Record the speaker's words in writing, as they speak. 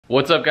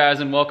What's up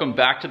guys, and welcome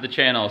back to the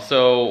channel.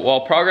 So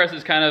while progress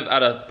is kind of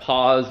at a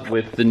pause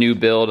with the new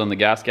build on the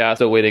gas,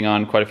 still waiting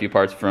on quite a few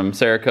parts from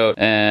Cerakote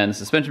and the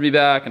suspension to be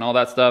back and all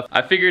that stuff.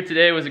 I figured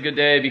today was a good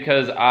day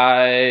because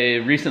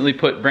I recently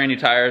put brand new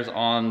tires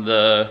on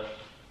the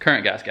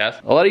current gas.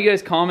 A lot of you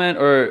guys comment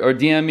or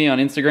DM me on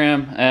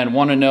Instagram and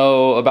want to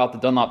know about the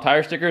Dunlop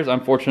tire stickers.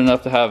 I'm fortunate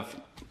enough to have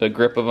a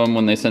grip of them.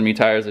 When they send me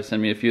tires, they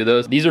send me a few of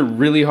those. These are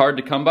really hard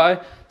to come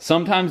by.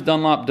 Sometimes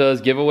Dunlop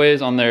does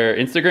giveaways on their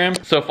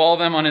Instagram, so follow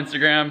them on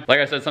Instagram. Like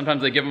I said,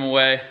 sometimes they give them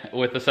away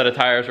with a set of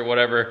tires or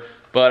whatever,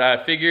 but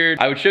I figured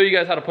I would show you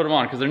guys how to put them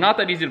on because they're not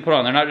that easy to put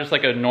on. They're not just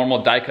like a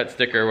normal die cut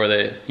sticker where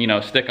they, you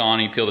know, stick on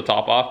and you peel the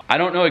top off. I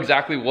don't know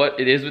exactly what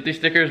it is with these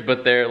stickers,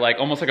 but they're like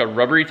almost like a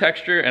rubbery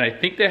texture, and I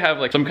think they have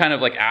like some kind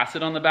of like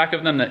acid on the back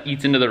of them that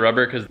eats into the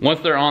rubber, because once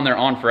they're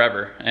on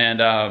forever.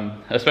 And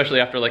especially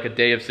after like a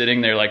day of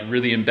sitting, they're like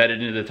really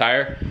embedded into the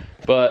tire.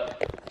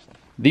 But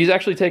these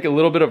actually take a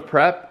little bit of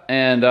prep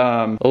and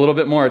a little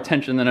bit more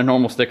attention than a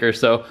normal sticker.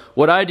 So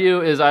what I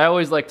do is I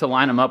always like to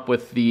line them up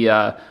with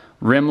the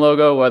rim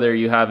logo, whether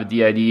you have a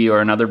DID or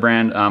another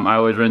brand. I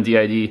always run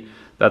DID.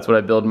 That's what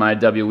I build my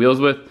W wheels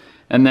with.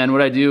 And then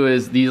what I do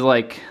is these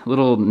like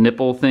little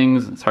nipple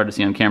things, it's hard to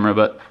see on camera,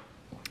 but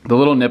the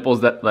little nipples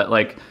that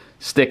like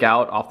stick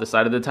out off the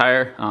side of the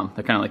tire,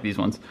 they're kind of like these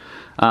ones.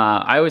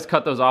 I always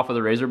cut those off with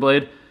a razor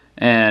blade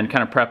and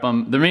kind of prep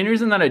them. The main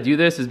reason that I do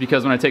this is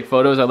because when I take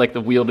photos, I like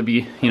the wheel to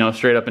be, you know,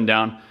 straight up and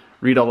down,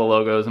 read all the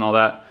logos and all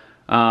that.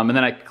 And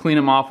then I clean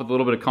them off with a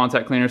little bit of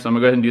contact cleaner, so I'm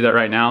gonna go ahead and do that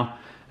right now.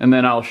 And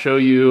then I'll show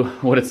you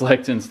what it's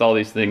like to install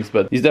these things.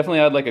 But these definitely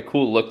add like a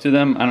cool look to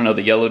them. I don't know,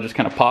 the yellow just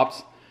kind of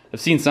pops.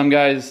 I've seen some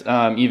guys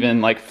even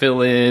like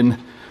fill in,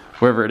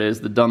 wherever it is,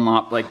 the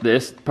Dunlop, like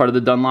this part of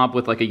the Dunlop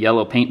with like a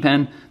yellow paint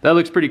pen. That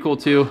looks pretty cool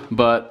too,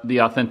 but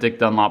the authentic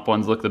Dunlop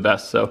ones look the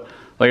best. So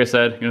like I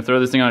said, I'm gonna throw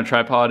this thing on a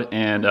tripod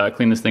and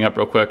clean this thing up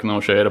real quick, and then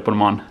we'll show you how to put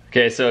them on.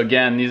 Okay, so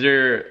again, these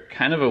are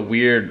kind of a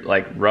weird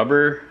like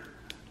rubber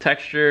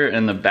texture,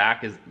 and the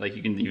back is like,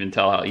 you can even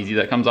tell how easy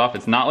that comes off.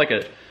 It's not like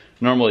a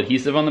normal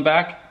adhesive on the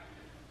back.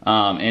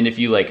 And if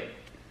you like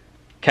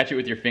catch it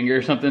with your finger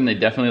or something, they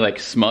definitely like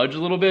smudge a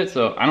little bit.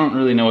 So I don't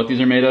really know what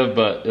these are made of,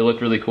 but it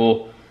looked really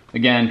cool.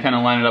 Again, kind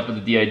of line it up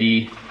with the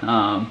DID.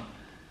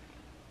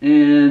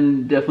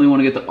 And definitely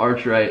want to get the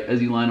arch right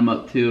as you line them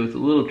up too. It's a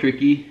little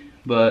tricky,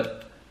 but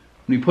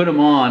when you put them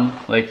on,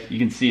 like you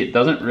can see, it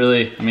doesn't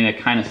really, I mean, they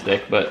kind of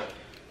stick, but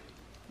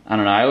I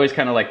don't know. I always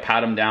kind of like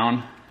pat them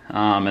down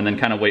and then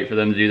kind of wait for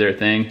them to do their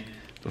thing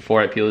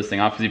before I peel this thing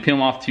off. Because if you peel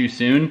them off too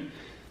soon,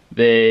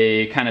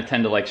 they kind of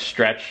tend to like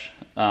stretch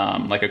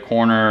like a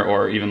corner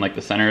or even like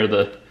the center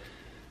of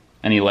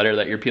any letter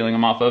that you're peeling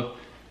them off of.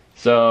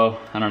 So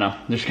I don't know,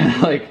 just kind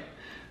of like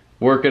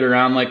work it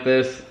around like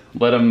this,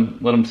 let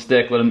them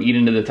stick, let them eat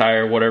into the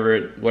tire,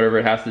 whatever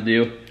it has to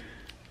do.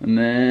 And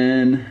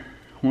then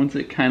once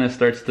it kind of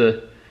starts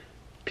to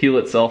peel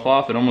itself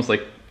off, it almost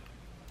like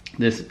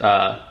this,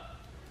 I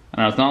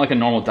don't know, it's not like a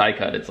normal die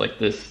cut, it's like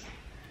this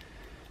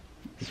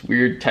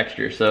weird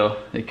texture.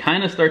 So they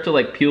kind of start to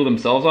like peel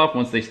themselves off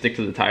once they stick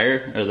to the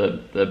tire or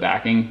the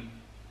backing.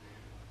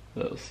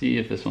 So see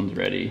if this one's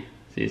ready.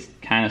 See, it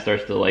kind of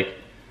starts to like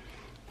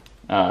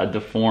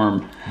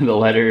deform the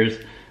letters.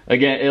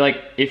 Again, like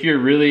if you're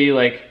really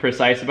like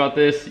precise about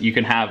this, you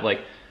can have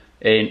like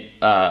a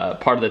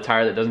part of the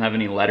tire that doesn't have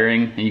any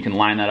lettering, and you can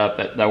line that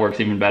up. That works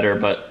even better.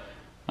 But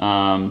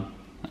I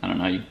don't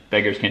know, you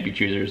beggars can't be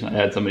choosers. I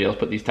had somebody else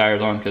put these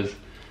tires on because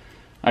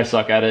I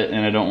suck at it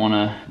and I don't want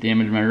to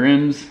damage my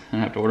rims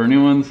and I have to order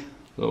new ones.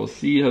 So we'll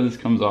see how this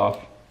comes off.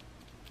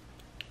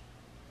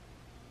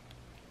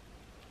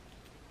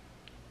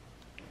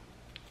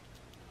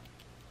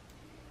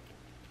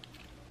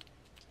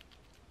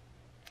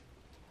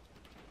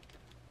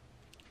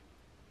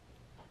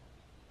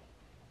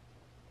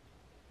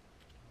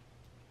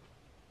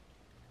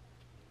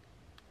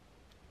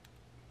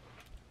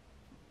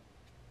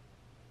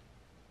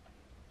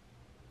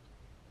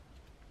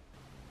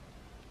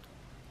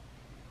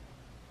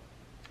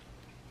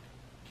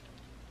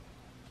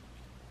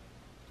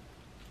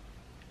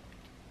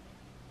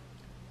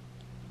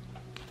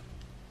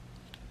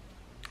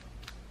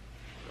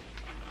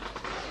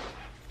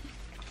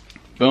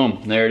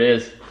 Boom, there it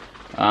is.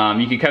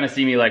 You can kind of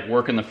see me like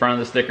working the front of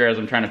the sticker as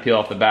I'm trying to peel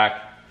off the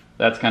back.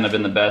 That's kind of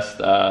been the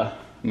best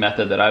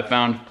method that I've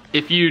found.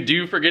 If you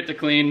do forget to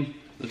clean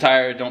the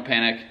tire, don't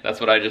panic. That's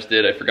what I just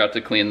did. I forgot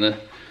to clean the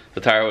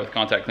tire with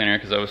contact cleaner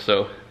because I was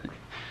so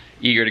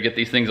eager to get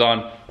these things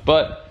on.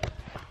 But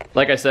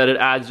like I said, it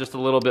adds just a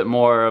little bit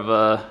more of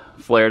a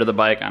flair to the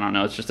bike. I don't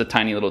know, it's just a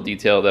tiny little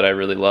detail that I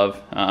really love.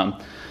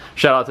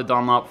 Shout out to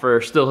Dunlop for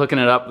still hooking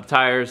it up with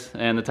tires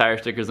and the tire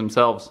stickers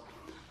themselves.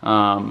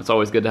 It's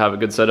always good to have a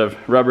good set of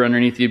rubber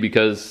underneath you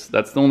because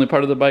that's the only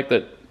part of the bike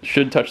that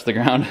should touch the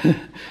ground.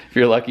 If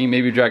you're lucky,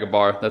 maybe drag a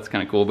bar. That's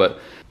kind of cool. But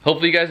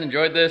hopefully you guys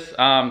enjoyed this.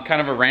 Kind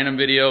of a random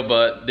video,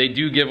 but they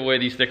do give away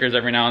these stickers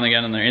every now and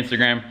again on their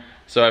Instagram.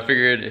 So I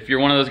figured if you're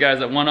one of those guys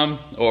that won them,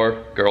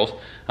 or girls,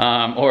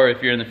 or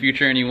if you're in the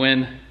future and you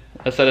win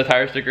a set of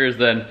tire stickers,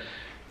 then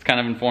it's kind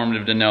of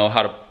informative to know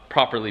how to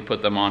properly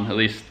put them on, at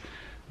least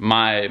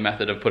my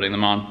method of putting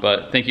them on.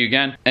 But thank you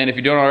again. And if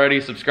you don't already,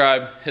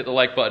 subscribe, hit the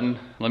like button,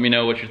 let me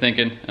know what you're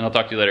thinking, and I'll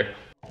talk to you later.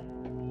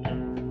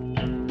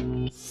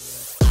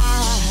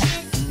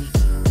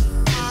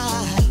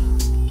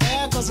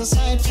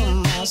 Aside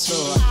from my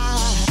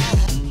soul.